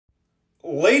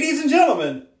Ladies and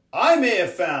gentlemen, I may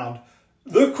have found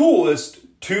the coolest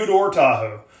two-door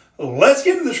Tahoe. Let's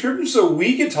get into the description so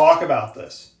we can talk about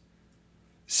this.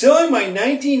 Selling my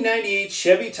 1998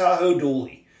 Chevy Tahoe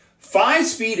Dually.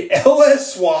 5-speed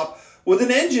LS swap with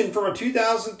an engine from a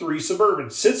 2003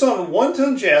 Suburban. Sits on a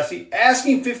 1-ton chassis,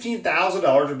 asking $15,000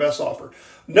 or best offer.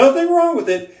 Nothing wrong with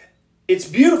it. It's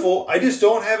beautiful. I just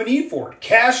don't have a need for it.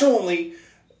 Cash only.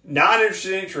 Not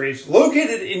interested in any trades.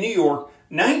 Located in New York.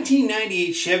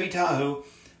 1998 Chevy Tahoe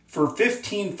for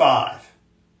 $15,500.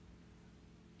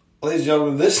 Ladies and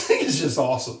gentlemen, this thing is just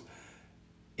awesome.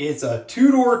 It's a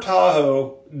two-door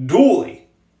Tahoe dually.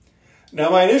 Now,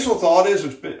 my initial thought is,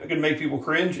 which is going to make people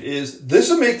cringe, is this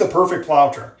would make the perfect plow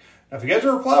truck. Now, if you guys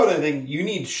ever plowed anything, you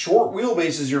need short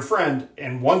wheelbases, your friend,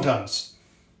 and 1-tons.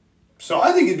 So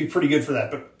I think it'd be pretty good for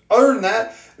that. But other than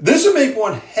that, this would make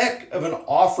one heck of an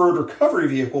off-road recovery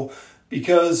vehicle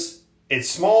because it's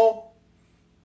small,